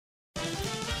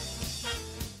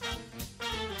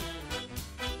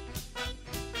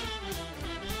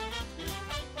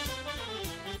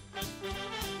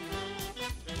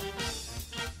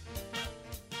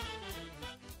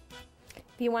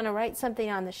If you want to write something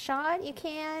on the shot, you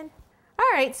can. All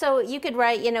right, so you could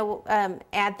write,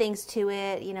 add things to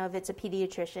it. If it's a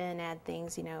pediatrician, add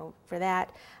things, for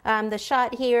that. The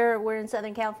shot here, we're in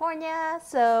Southern California,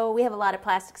 so we have a lot of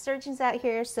plastic surgeons out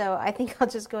here. So I think I'll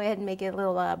just go ahead and make it a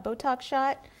little Botox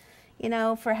shot,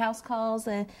 for house calls.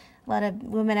 A lot of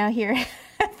women out here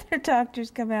have their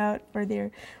doctors come out for their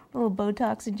little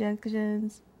Botox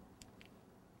injections.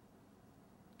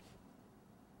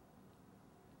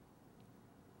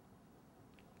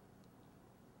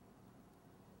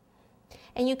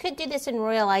 And you could do this in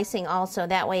royal icing also.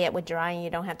 That way it would dry and you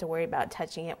don't have to worry about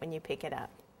touching it when you pick it up.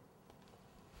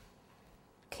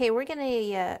 Okay, we're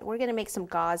gonna make some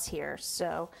gauze here.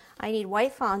 So I need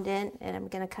white fondant, and I'm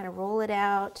gonna kind of roll it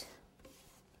out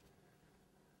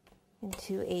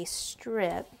into a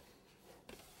strip.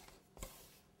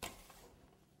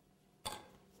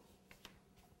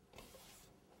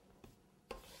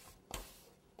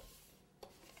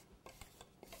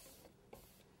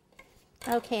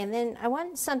 Okay, and then I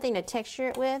want something to texture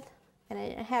it with, and I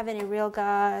didn't have any real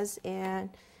gauze,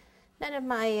 and none of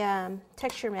my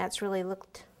texture mats really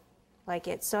looked like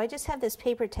it. So I just have this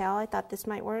paper towel. I thought this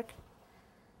might work.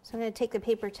 So I'm going to take the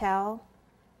paper towel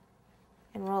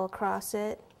and roll across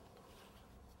it.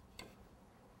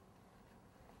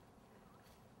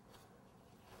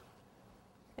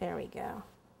 There we go.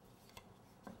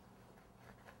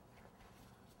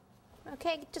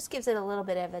 Okay, it just gives it a little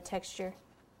bit of a texture.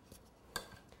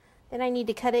 Then I need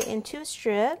to cut it into a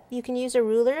strip. You can use a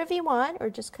ruler if you want, or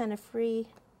just kind of freehand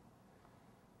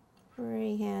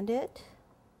it.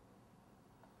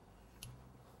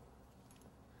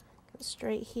 Go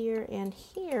straight here and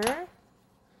here.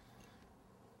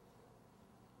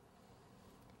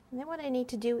 And then what I need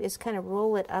to do is kind of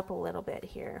roll it up a little bit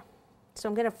here. So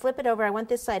I'm going to flip it over. I want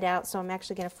this side out, so I'm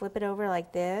actually going to flip it over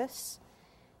like this.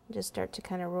 And just start to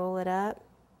kind of roll it up.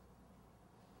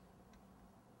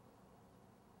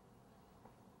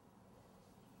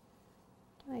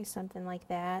 Like something like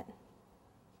that.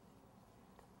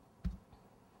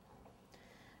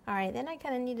 All right, then I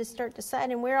kind of need to start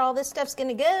deciding where all this stuff's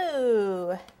going to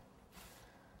go.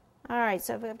 All right,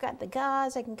 so if I've got the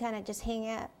gauze, I can kind of just hang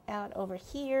it out over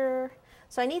here.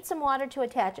 So I need some water to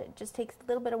attach it. Just take a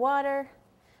little bit of water,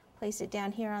 place it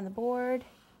down here on the board,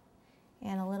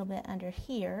 and a little bit under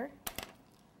here.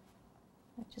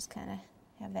 I just kind of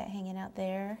have that hanging out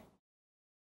there.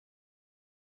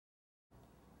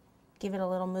 Give it a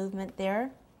little movement there,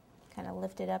 kind of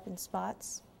lift it up in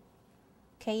spots.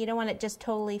 Okay, you don't want it just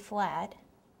totally flat.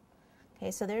 Okay,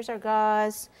 so there's our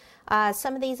gauze.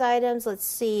 Some of these items, let's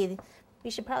see, we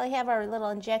should probably have our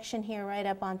little injection here right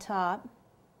up on top.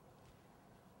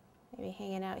 Maybe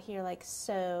hanging out here like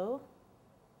so.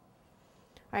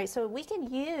 All right, so we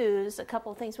can use a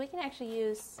couple of things. We can actually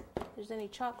use, if there's any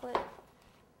chocolate.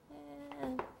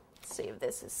 And let's see if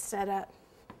this is set up.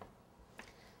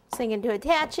 So you can to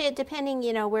attach it, depending,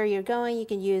 where you're going, you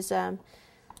can use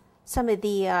some of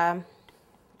the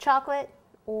chocolate,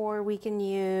 or we can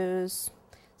use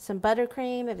some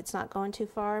buttercream if it's not going too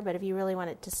far, but if you really want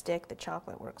it to stick, the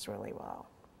chocolate works really well.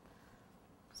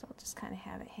 So I'll just kind of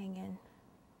have it hanging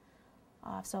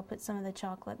off. So I'll put some of the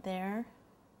chocolate there.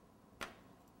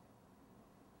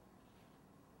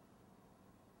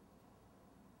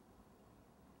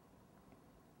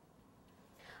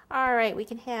 All right, we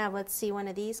can have, let's see, one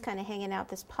of these kind of hanging out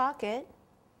this pocket.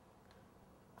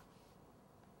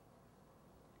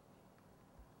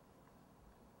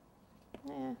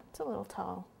 Yeah, it's a little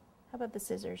tall. How about the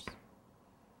scissors?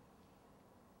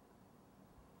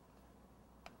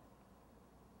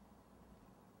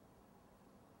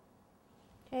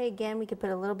 Okay, again, we could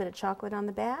put a little bit of chocolate on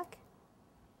the back.